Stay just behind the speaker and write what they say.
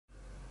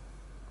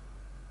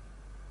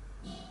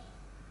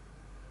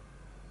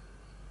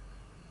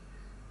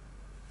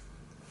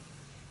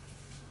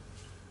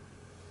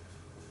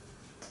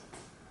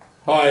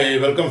Hi,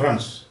 welcome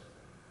friends.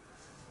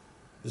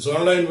 This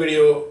online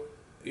video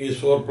is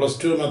for plus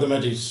 2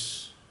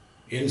 mathematics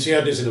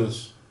NCERT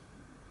syllabus.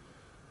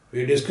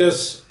 We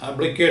discuss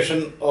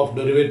application of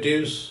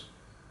derivatives,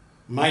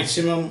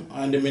 maximum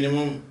and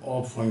minimum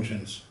of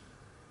functions.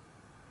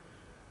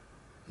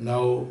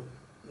 Now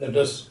let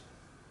us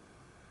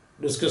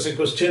discuss a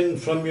question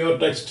from your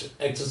text,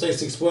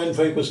 exercise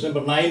 6.5, question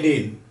number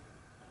 19.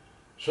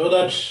 So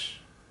that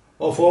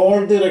of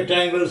all the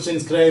rectangles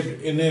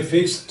inscribed in a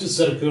fixed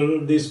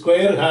circle, the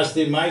square has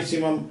the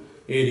maximum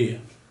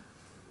area.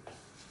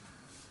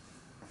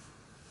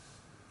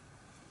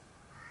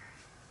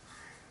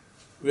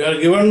 We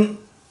are given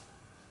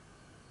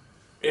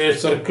a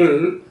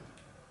circle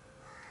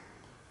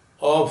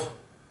of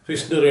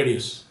fixed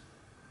radius,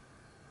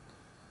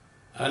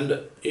 and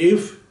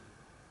if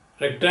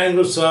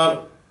rectangles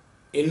are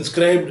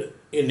inscribed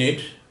in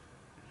it,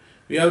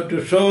 we have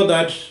to show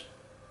that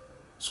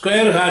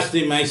square has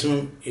the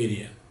maximum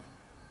area.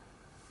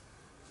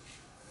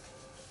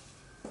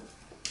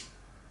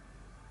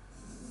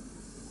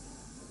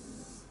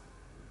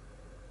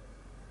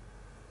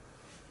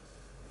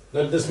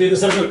 Let this be the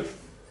circle.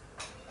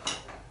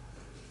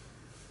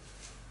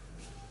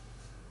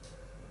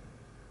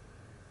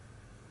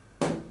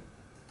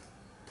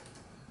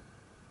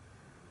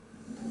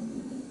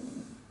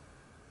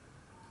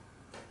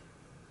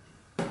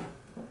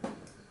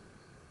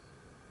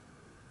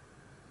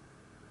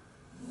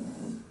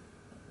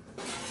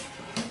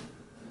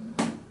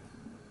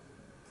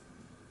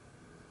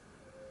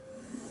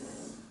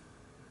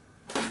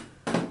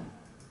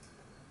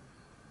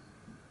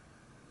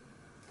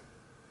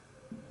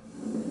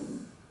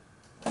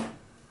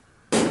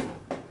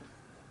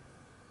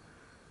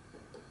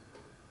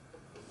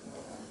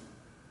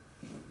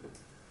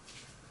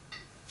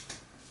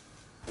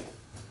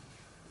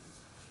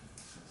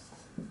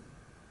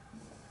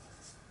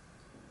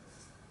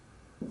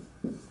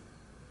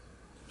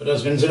 Let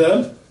us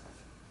consider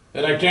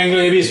a rectangle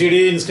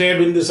ABCD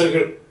inscribed in the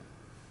circle.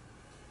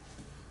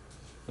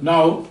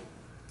 Now,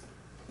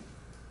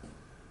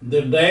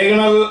 the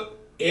diagonal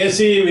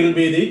AC will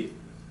be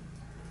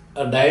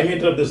the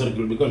diameter of the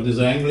circle, because this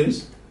angle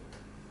is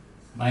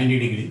 90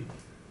 degree.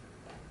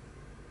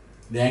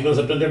 The angle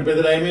subtended by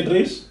the diameter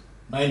is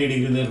 90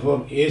 degree.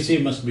 Therefore, AC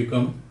must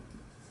become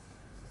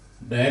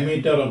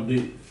diameter of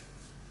the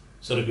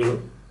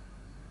circle,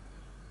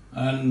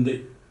 and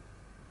the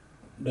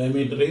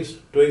diameter is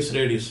twice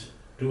radius,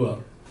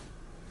 2r.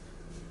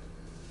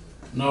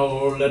 Now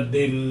let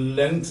the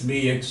length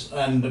be x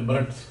and the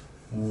breadth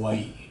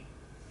y.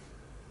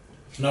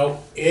 Now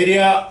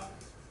area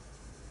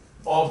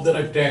of the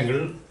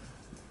rectangle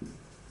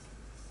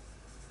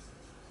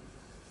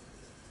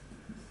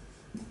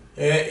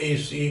A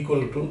is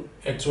equal to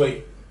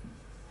xy,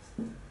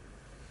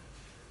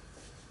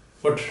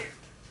 but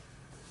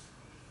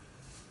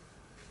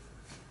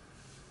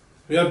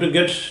we have to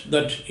get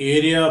that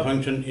area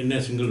function in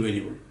a single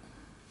variable.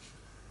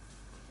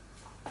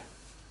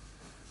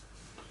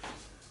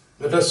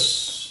 Let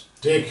us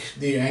take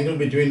the angle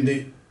between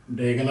the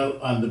diagonal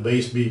and the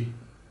base be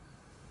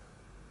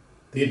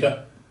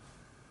theta.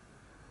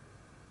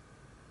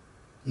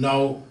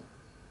 Now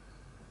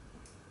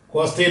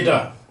cos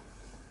theta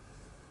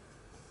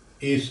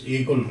is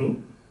equal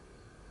to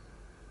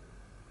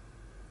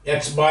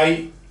x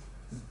by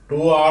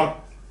 2r,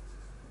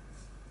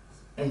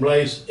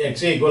 implies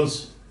x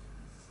equals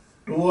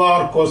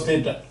 2r cos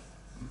theta,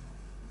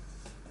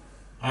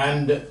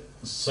 and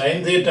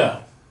sin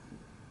theta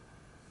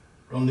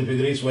from the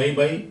figure is y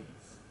by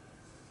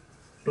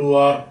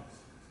 2r,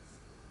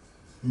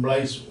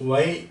 implies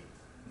y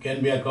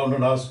can be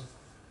accounted as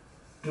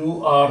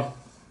 2r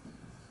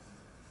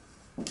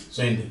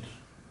sin theta.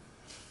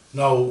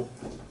 Now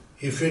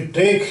if you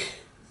take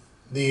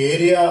the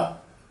area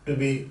to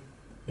be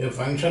a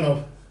function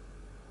of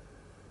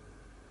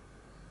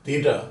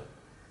theta,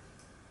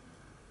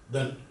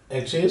 then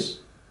x is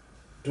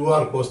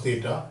 2r cos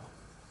theta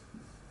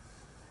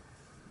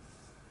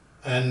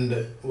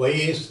and y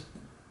is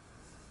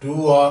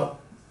 2r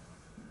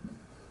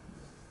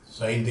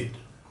sin theta,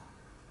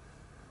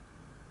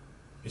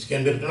 which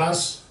can be written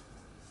as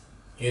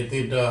a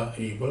theta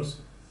equals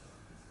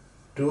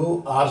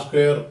 2r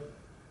square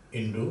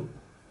into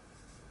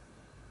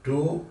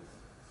 2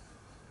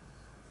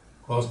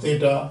 cos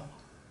theta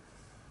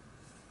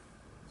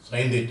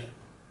sin theta,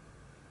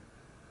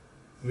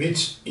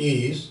 which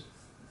is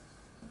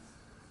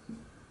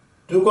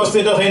 2 cos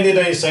theta sin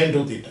theta is sin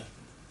 2 theta.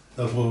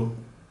 Therefore,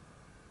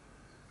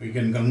 we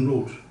can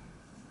conclude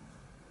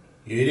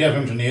area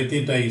function a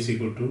theta is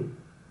equal to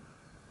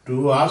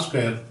 2r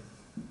square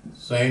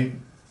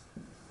sin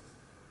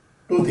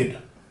 2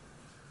 theta.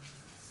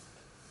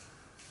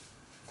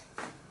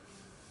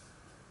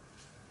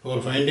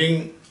 For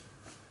finding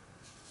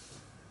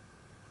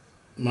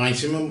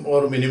maximum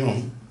or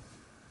minimum,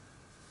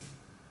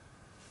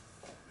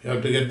 you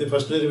have to get the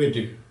first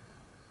derivative.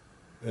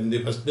 When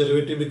the first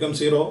derivative becomes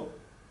 0,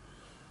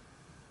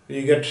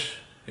 we get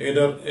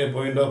either a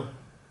point of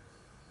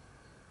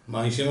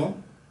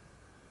maximum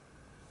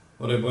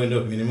or a point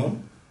of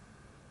minimum,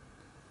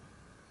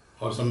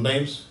 or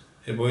sometimes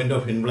a point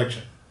of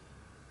inflection.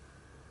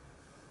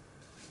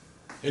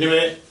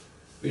 Anyway,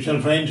 we shall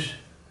find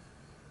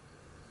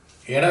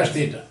a dash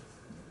theta,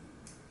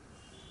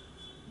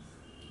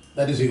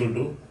 that is equal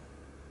to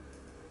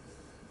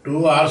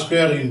 2r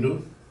square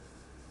into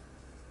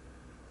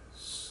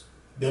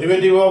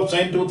derivative of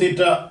sin 2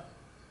 theta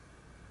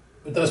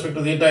with respect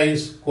to theta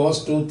is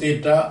cos 2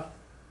 theta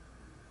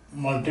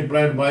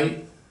multiplied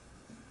by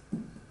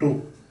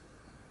 2.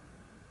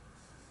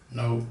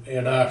 Now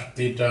a dash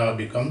theta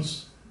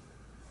becomes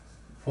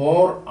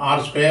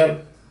 4r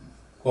square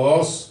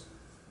cos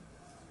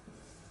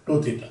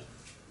 2 theta.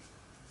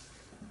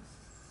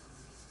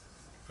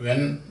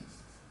 When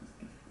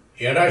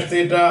a dash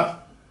theta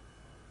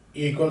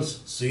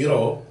equals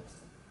 0,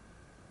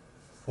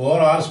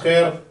 4r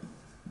square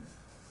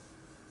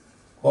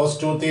cos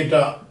 2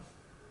 theta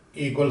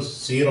equals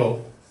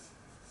 0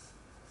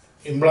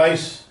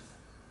 implies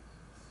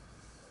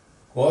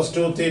cos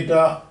 2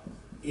 theta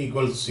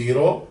equals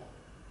 0,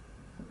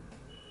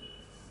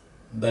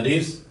 that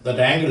is, that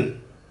angle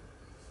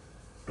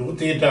 2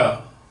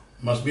 theta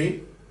must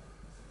be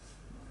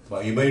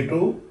pi by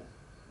 2,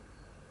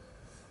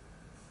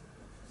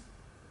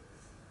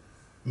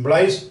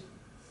 implies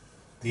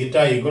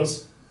theta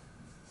equals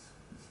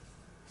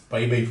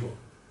pi by 4.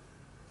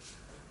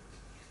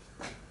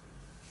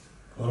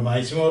 For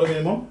maximum or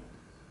minimum,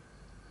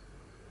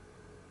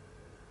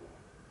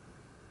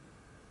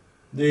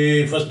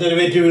 the first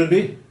derivative will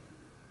be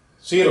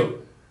 0.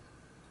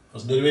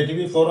 First derivative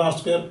is 4r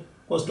square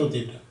cos 2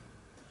 theta.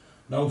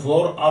 Now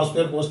 4r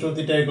square cos 2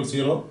 theta equals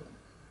 0.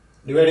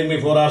 Dividing by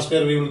 4r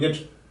square, we will get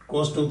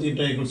cos 2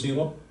 theta equals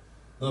 0.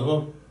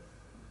 Therefore,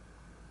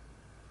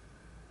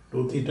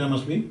 2 theta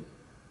must be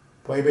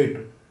pi by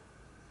 2.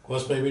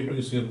 Cos pi by 2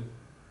 is 0.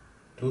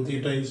 2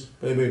 theta is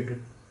pi by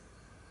 2.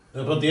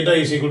 Therefore, theta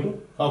is equal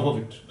to half of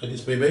it, that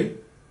is pi by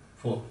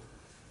 4.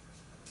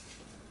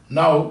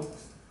 Now,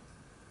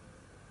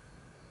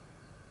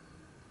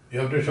 you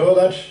have to show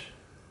that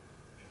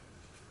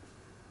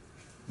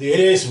the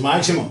area is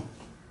maximum,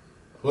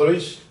 for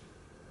which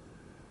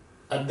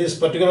at this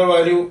particular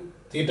value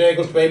theta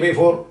equals pi by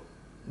 4,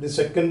 the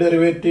second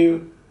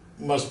derivative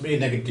must be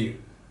negative.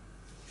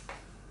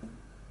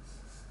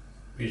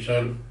 We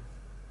shall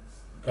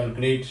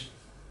calculate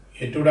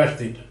a2 dash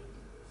theta.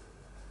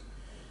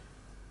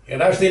 A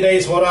dash theta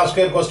is 4r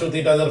square cos 2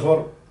 theta,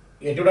 therefore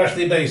a2 dash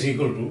theta is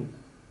equal to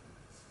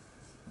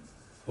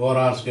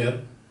 4r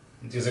square,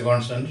 which is a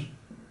constant,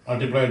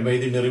 multiplied by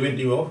the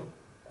derivative of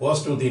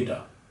cos 2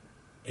 theta.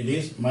 It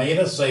is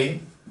minus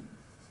sin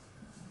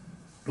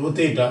 2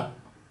 theta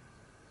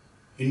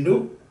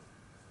into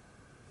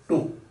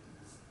 2.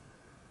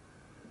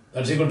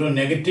 That's equal to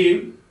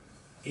negative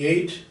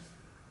 8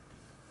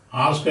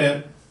 r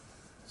square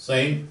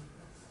sin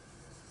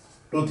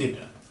 2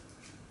 theta.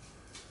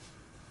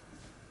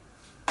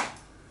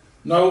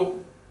 Now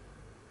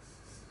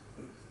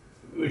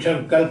we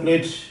shall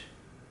calculate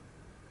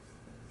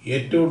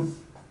a2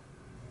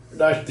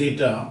 dash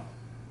theta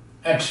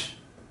at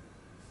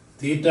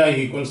theta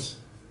equals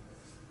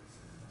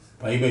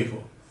pi by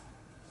 4.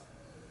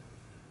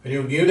 When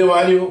you give the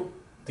value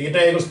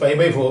theta equals pi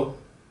by 4,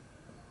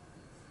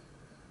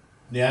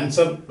 the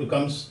answer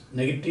becomes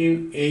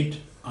negative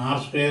 8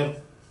 r square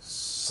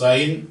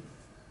sin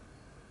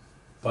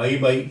pi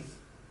by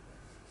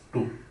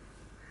 2,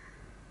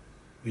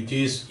 which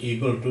is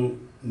equal to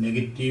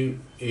negative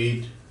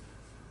 8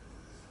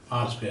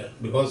 r square,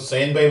 because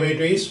sin pi by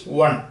 2 is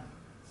 1.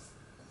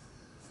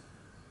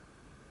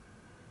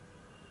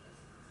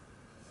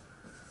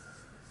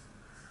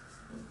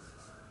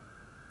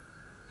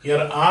 Here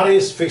r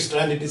is fixed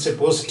and it is a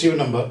positive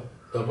number,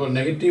 therefore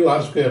negative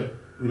r square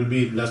will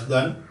be less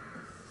than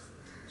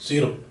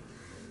 0.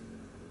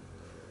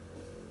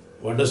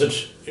 What does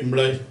it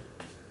imply?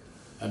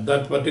 At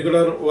that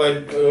particular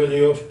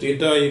value of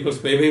theta equals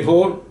pi by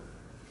 4,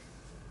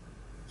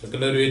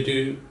 second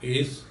derivative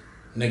is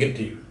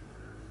negative.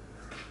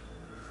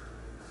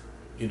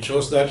 It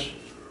shows that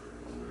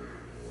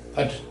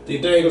at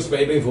theta equals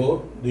pi by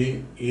 4,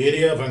 the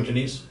area function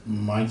is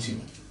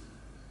maximum.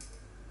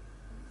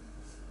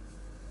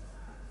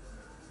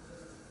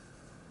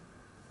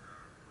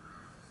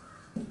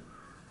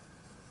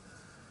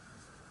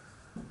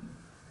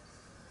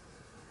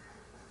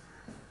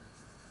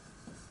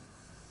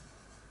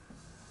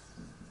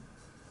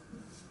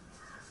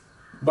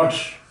 But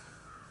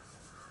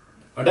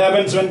what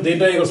happens when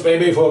theta equals pi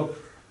by 4?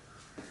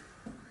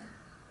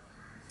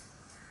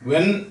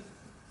 When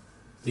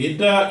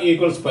theta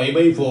equals pi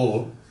by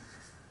 4,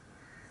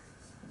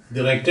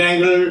 the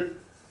rectangle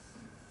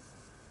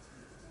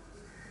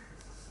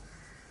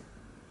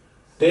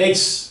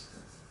takes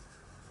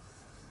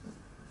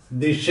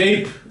the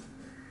shape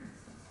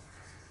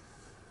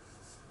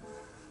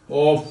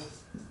of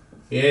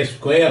a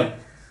square.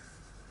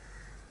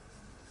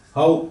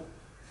 How?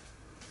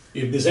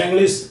 If this angle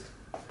is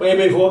pi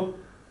by 4,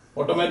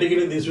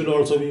 automatically this will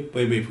also be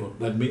pi by 4.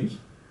 That means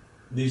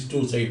these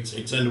two sides,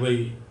 x and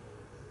y,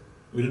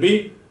 will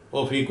be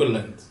of equal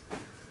length.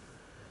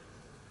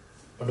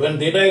 But when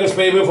theta equals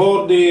pi by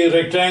 4, the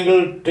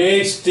rectangle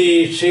takes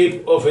the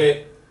shape of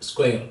a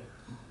square.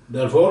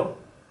 Therefore,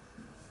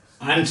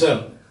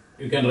 answer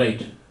you can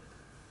write.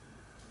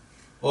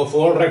 Of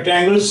all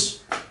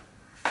rectangles,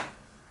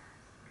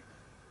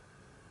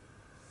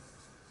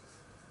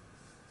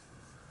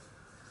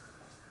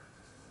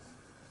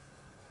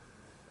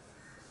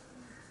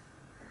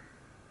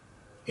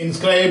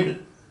 inscribed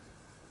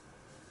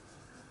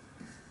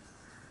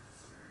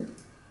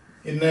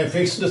in a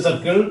fixed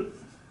circle,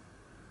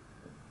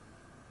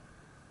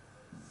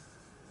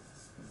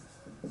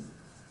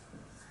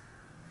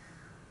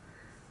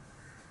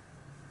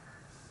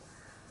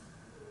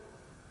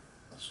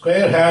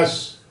 square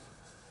has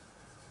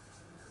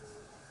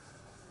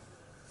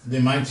the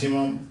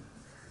maximum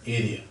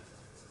area.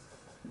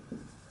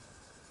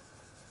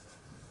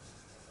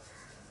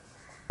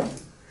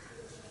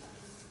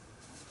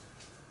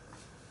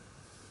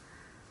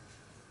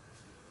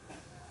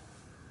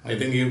 I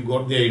think you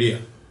got the idea.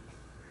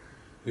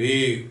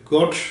 We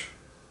got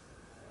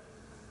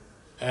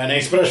an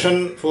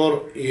expression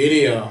for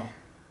area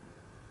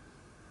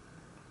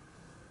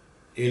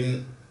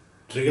in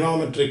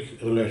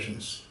trigonometric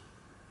relations,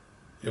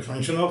 a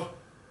function of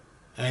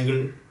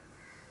angle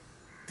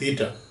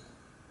theta,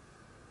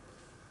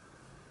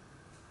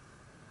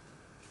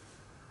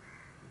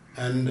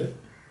 and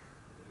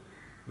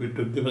we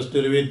took the first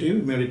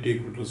derivative, made it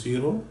equal to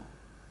 0,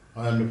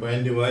 and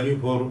find the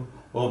value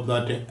of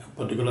that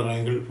particular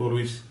angle for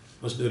which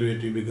first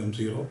derivative becomes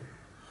 0.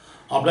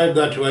 Applied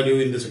that value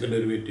in the second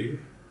derivative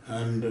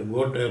and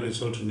got a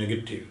result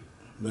negative.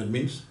 That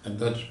means at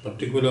that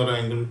particular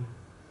angle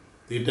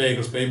theta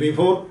equals pi by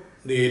 4,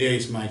 the area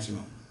is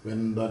maximum.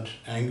 When that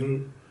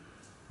angle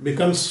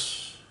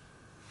becomes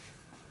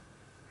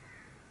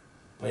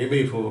pi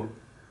by 4,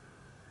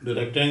 the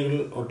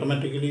rectangle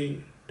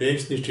automatically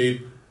takes the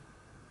shape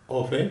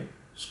of a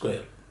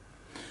square.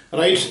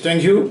 Right,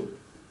 thank you.